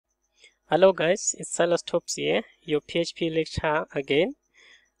Hello guys, it's Silas Tops here, your PHP lecturer again.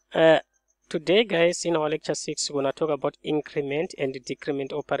 Today guys, in our lecture 6, we're going to talk about increment and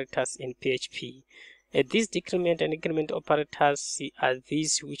decrement operators in PHP. These decrement and increment operators are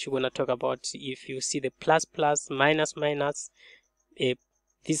these which we're going to talk about. If you see the plus plus, minus minus,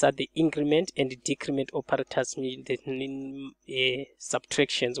 these are the increment and decrement operators,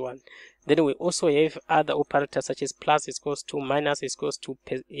 subtractions one. Then we also have other operators such as plus is equals to, minus is equals to,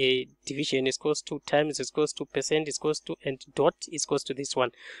 division is equals to, times is equals to, percent is equals to, and dot is equals to this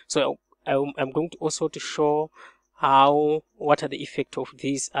one. So I'm going to also to show what are the effect of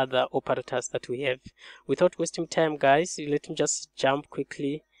these other operators that we have. Without wasting time guys, let me just jump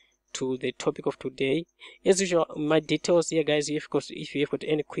quickly to the topic of today. As usual, my details here guys, if you have got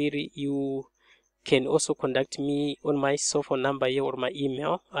any query, you can also contact me on my cell phone number here or my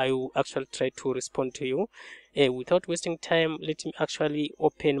email. I will actually try to respond to you. Without wasting time, let me actually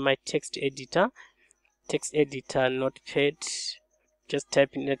open my text editor, notepad. Just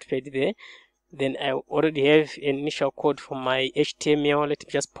type in notepad there. Then I already have an initial code for my HTML. Let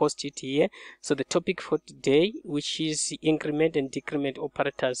me just post it here. So the topic for today, which is increment and decrement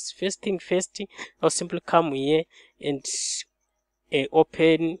operators. First thing first, I'll simply come here and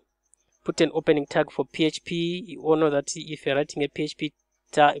put an opening tag for PHP. You all know that if you're writing a PHP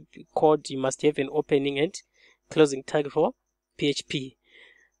code, you must have an opening and closing tag for PHP.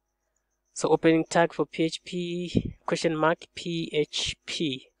 So opening tag for PHP, question mark,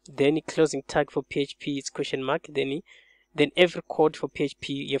 PHP. Then closing tag for PHP is question mark. Then every code for PHP,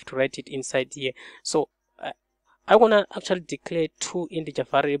 you have to write it inside here. So I want to actually declare two integer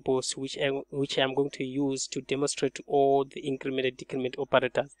variables which I'm going to use to demonstrate all the increment and decrement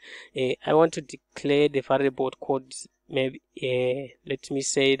operators. I want to declare the variable called, maybe let me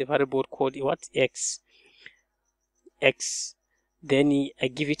say the variable called what, x. Then I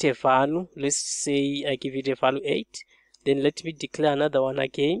give it a value. Let's say I give it a value 8. Then let me declare another one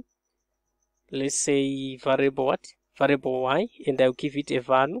again. Let's say variable what? Variable y, and I'll give it a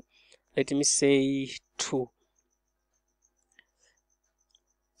value. Let me say 2.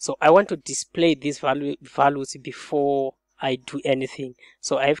 So I want to display these values before I do anything.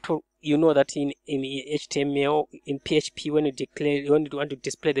 So I have to, you know that in HTML, in PHP, when you want to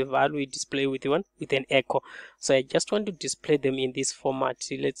display the value, you display with an echo. So I just want to display them in this format.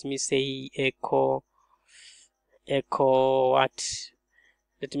 Let me say echo what?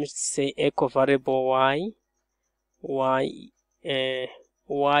 Let me say echo variable y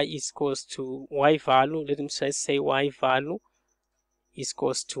is equals to y value. Let me say y value is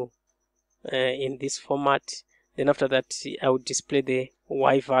equals to in this format. Then after that, I will display the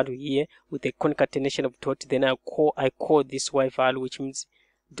y value here with a concatenation of dot. Then I call this y value, which means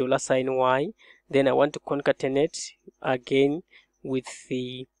 $y. Then I want to concatenate again with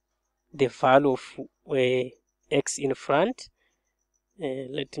the value of x in front.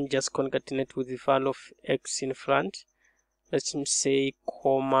 Let me just concatenate with the value of x in front. Let me say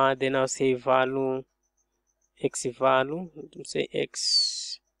comma. Then I'll say value x value. Let me say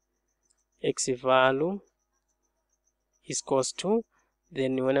x value is equals to.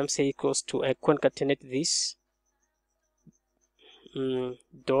 Then when I'm saying equals to, I concatenate this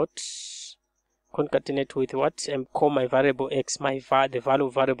dot, concatenate with what I'm call my variable x, the value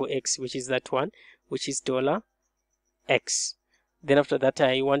of variable x, which is that one, which is $x. Then after that,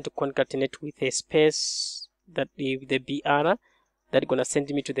 I want to concatenate with a space, that the BR, that's gonna send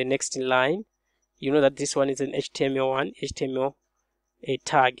me to the next line. You know that this one is an HTML a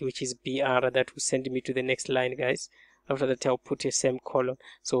tag, which is BR, that will send me to the next line, guys. After that, I'll put a semicolon.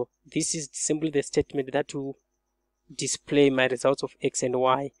 So this is simply the statement that will display my results of x and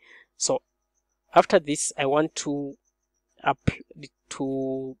y. So after this, I want to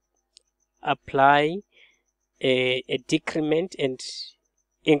apply a decrement and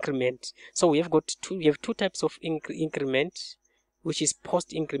increment. So we have two types of increment, which is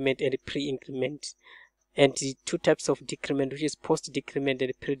post increment and pre-increment, and the two types of decrement, which is post decrement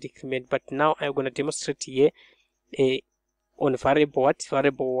and pre decrement. But now I'm going to demonstrate here on variable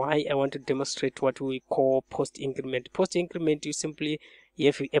y. I want to demonstrate what we call post increment. Post increment, you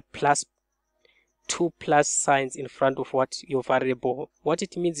have a plus, 2 plus signs in front of what your variable. What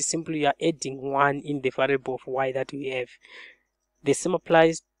it means is simply you are adding 1 in the variable of y that we have. The same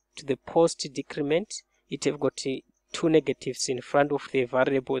applies to the post decrement. It have got 2 negatives in front of the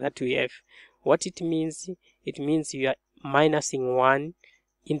variable that we have. What it means you are minusing 1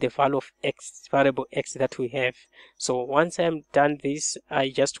 in the value of x, variable x that we have. So once I'm done this, I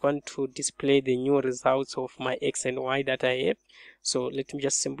just want to display the new results of my x and y that I have. So let me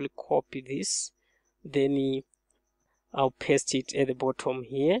just simply copy this, then I'll paste it at the bottom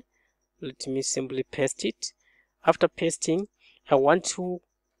here. let me simply paste it. After pasting, I want to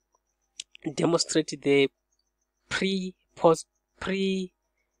demonstrate the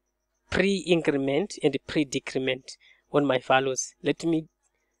pre-increment and pre-decrement on my values. Let me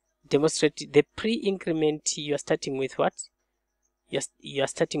demonstrate the pre-increment. You are starting with what? You are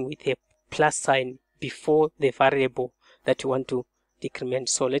starting with a plus sign before the variable that you want to decrement.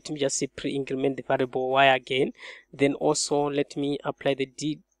 So let me just say pre-increment the variable y again. Then also let me apply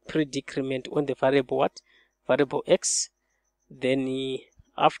the pre-decrement on the variable what? Variable x. Then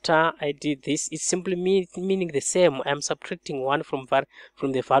after I did this, it simply meaning the same. I'm subtracting 1 from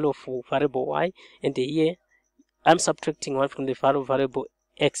the value of variable y, and here I'm subtracting 1 from the value of variable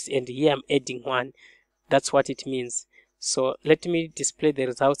x, and here I'm adding 1. That's what it means. So let me display the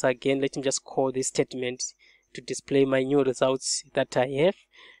results again. Let me just call this statement to display my new results that I have.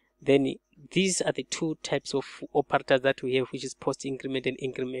 Then these are the two types of operators that we have, which is post increment and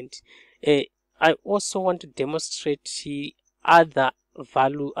increment. I also want to demonstrate other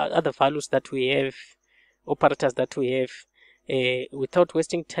values that we have, operators that we have. Without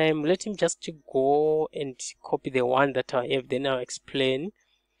wasting time, let me just go and copy the one that I have. Then I'll explain,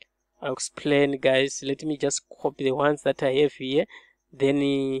 guys. Let me just copy the ones that I have here.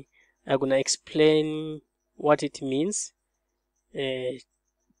 Then I'm gonna explain what it means. Let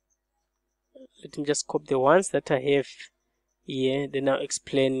me just copy the ones that I have here. Then I'll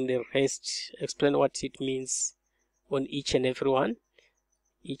explain the rest, explain what it means on each and every one,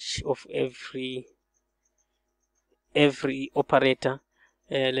 each of every operator.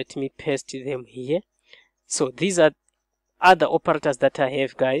 Let me paste them here. So these are other operators that I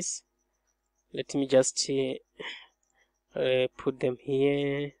have, guys. Let me just put them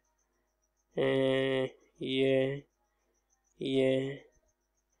here.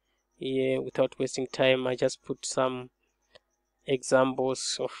 Without wasting time, I just put some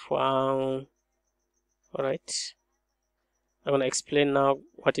examples of all right. I'm gonna explain now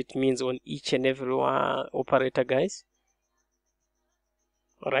what it means on each and every one operator, guys.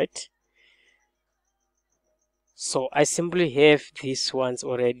 All right. So I simply have these ones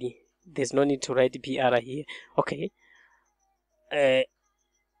already. There's no need to write BR here. Okay.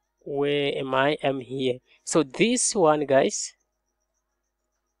 Where am I? I'm here. So this one, guys,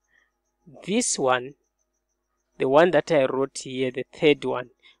 this one, the one that I wrote here, the third one,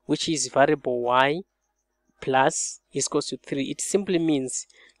 which is variable y plus is equals to 3. It simply means,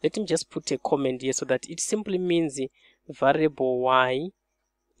 let me just put a comment here so that it simply means variable y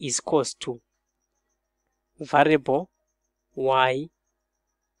is equals to variable y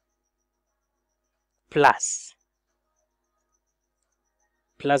plus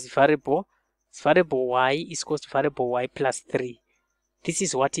variable y is equals to variable y plus 3. This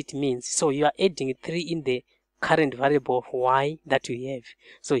is what it means. So you are adding 3 in the current variable of y that we have.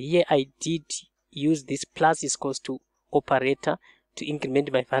 So here I did use this plus is equals to operator to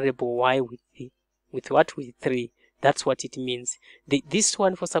increment my variable y with 3. That's what it means. This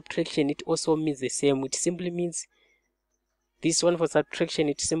one for subtraction, it also means the same. It simply means, this one for subtraction,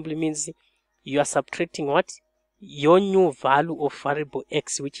 it simply means you are subtracting what? Your new value of variable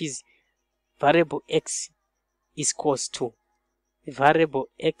x, which is variable x is equals to variable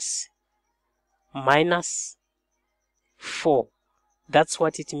x minus 4. That's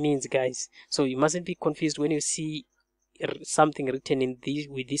what it means, guys. So you mustn't be confused when you see something written in this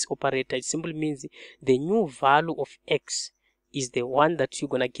with this operator. It simply means the new value of x is the one that you're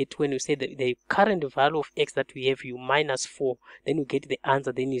gonna get when you say that the current value of x that we have, you minus 4, then you get the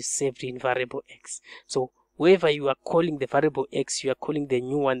answer, then you saved in variable x. So wherever you are calling the variable x, you are calling the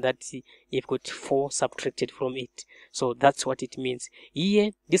new one that you've got 4 subtracted from it. So that's what it means.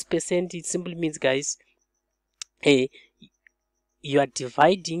 Here, this percent, it simply means, guys, you are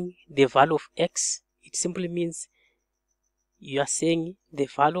dividing the value of x. It simply means you are saying the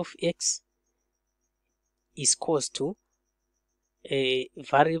value of x is equals to a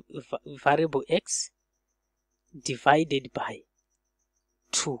variable x divided by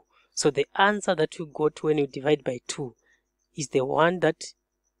 2. So the answer that you got when you divide by 2 is the one that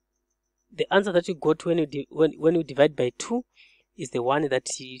when you divide by 2 is the one that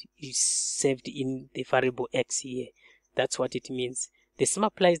is saved in the variable x here. That's what it means. The same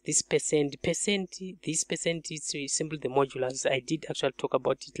applies this percent. This percent is simply the modulus. I did actually talk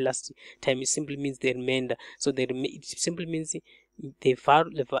about it last time. It simply means the remainder. So it simply means the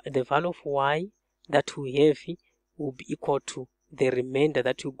value of y that we have will be equal to the remainder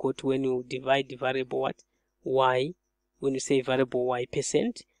that you got when you divide the variable what? Y. When you say variable y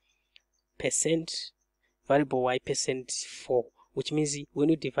percent variable y percent 4, which means when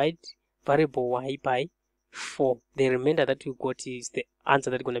you divide variable y by 4. The remainder that we got is the answer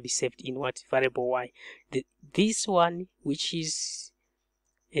that's going to be saved in what? Variable y. This one, which is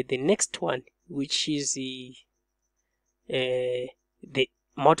the next one, which is the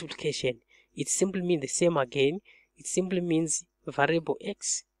multiplication, it simply means the same again. It simply means variable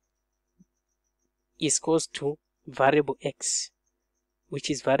x is equals to variable x, which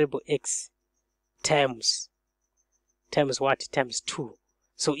is variable x times what? Times 2.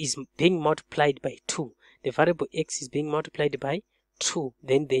 So it's being multiplied by 2. The variable x is being multiplied by 2.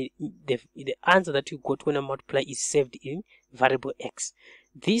 Then the answer that you got when I multiply is saved in variable x.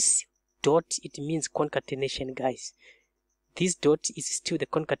 This dot, it means concatenation, guys. This dot is still the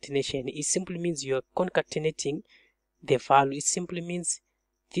concatenation. It simply means you are concatenating the value. It simply means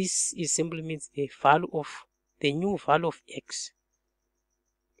this is simply means the value of the new value of x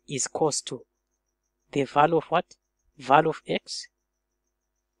is equals to the value of what? Value of x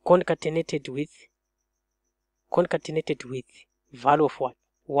concatenated with value of what?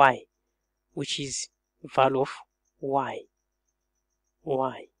 Y, which is value of y.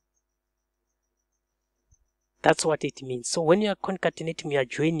 That's what it means. So when you are concatenating, you are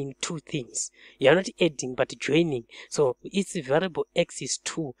joining two things. You are not adding but joining. So its variable x is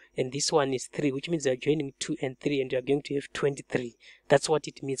 2 and this one is 3, which means you are joining 2 and 3 and you are going to have 23. That's what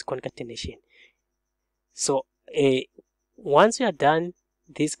it means, concatenation. So once you are done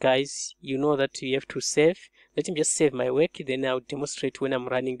this, guys, you know that you have to save. Let me just save my work, then I'll demonstrate when I'm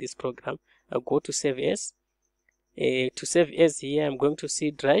running this program. I'll go to save as. To save as here, I'm going to C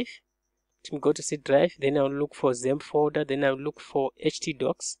drive. Let me go to C drive, then I'll look for XAMPP folder, then I'll look for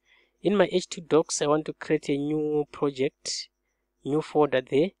htdocs. In my htdocs, I want to create a new project, new folder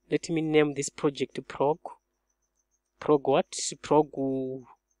there. Let me name this project prog what? Prog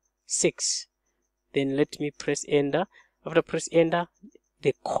 6. Then let me press enter. After press enter,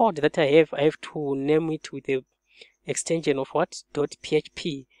 the code that I have to name it with the extension of what?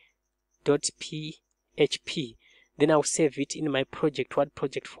 .php. Then I'll save it in my project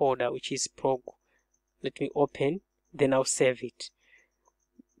folder, which is prog. Let me open, then I'll save it.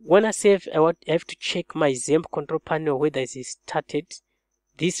 When I save, I have to check my XAMPP control panel whether it is started.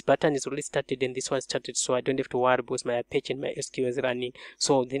 This button is already started and this one started, so I don't have to worry because my Apache and my SQL is running.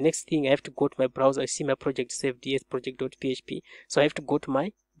 So the next thing, I have to go to my browser. I see my project saved as project.php. So I have to go to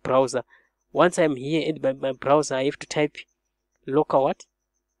my browser. Once I'm here in my browser, I have to type local what?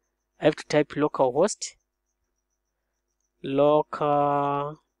 I have to type localhost.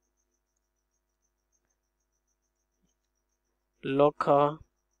 Localhost.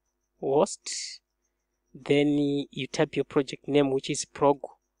 Then you type your project name, which is prog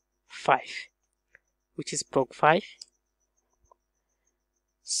 5. It's prog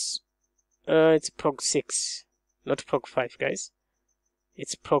 6, not prog 5, guys.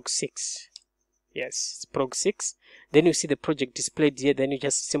 It's prog 6. Yes, it's prog 6. Then you see the project displayed here. Then you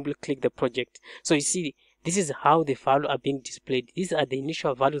just simply click the project. So you see, this is how the values are being displayed. These are the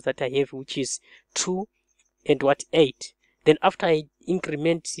initial values that I have, which is 2 and what? 8. Then after I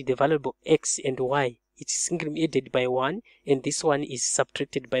increment the variable x and y, it is incremented by 1, and this one is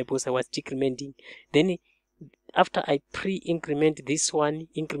subtracted by, because I was decrementing. Then after I pre-increment this one,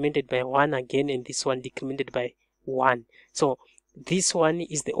 incremented by 1 again, and this one decremented by 1. So this one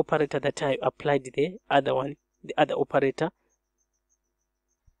is the operator that I applied there, the other operator.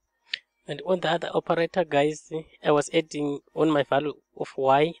 And on the other operator, guys, I was adding on my value of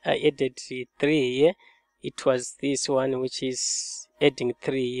y, I added 3 here. It was this one which is adding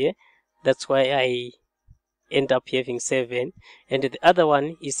 3 here. That's why I end up having 7. And the other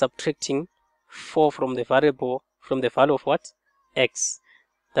one is subtracting 4 from the value of what? X.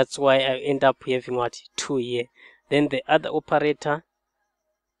 That's why I end up having what? 2 here. Then the other operator,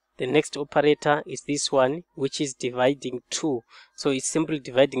 the next operator is this one, which is dividing 2. So it's simply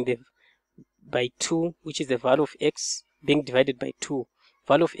dividing by 2, which is the value of x being divided by 2.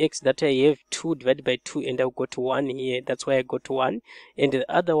 Value of x that I have 2 divided by 2, and I'll go to 1 here. That's why I got 1. And the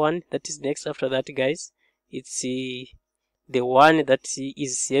other one that is next after that, guys, it's the one that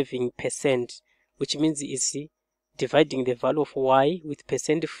is having percent, which means it's dividing the value of y with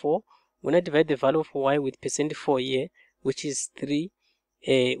percent 4. When I divide the value of y with percent 4 here, which is 3,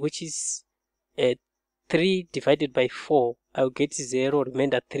 3 divided by 4, I'll get 0,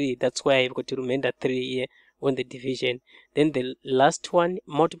 remainder 3. That's why I've got to remainder 3 here on the division. Then the last one,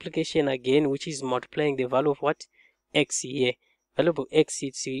 multiplication again, which is multiplying the value of what? X here. Value of x,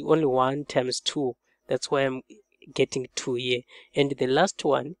 it's only 1 times 2. That's why I'm getting 2 here. And the last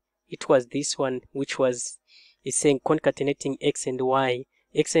one, it was this one, which was, it's saying concatenating x and y.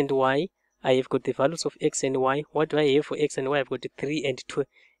 X and y, I have got the values of x and y. What do I have for x and y? I've got 3 and 2.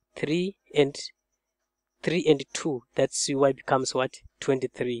 3 and 3 and 2, that's y becomes what?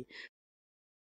 23.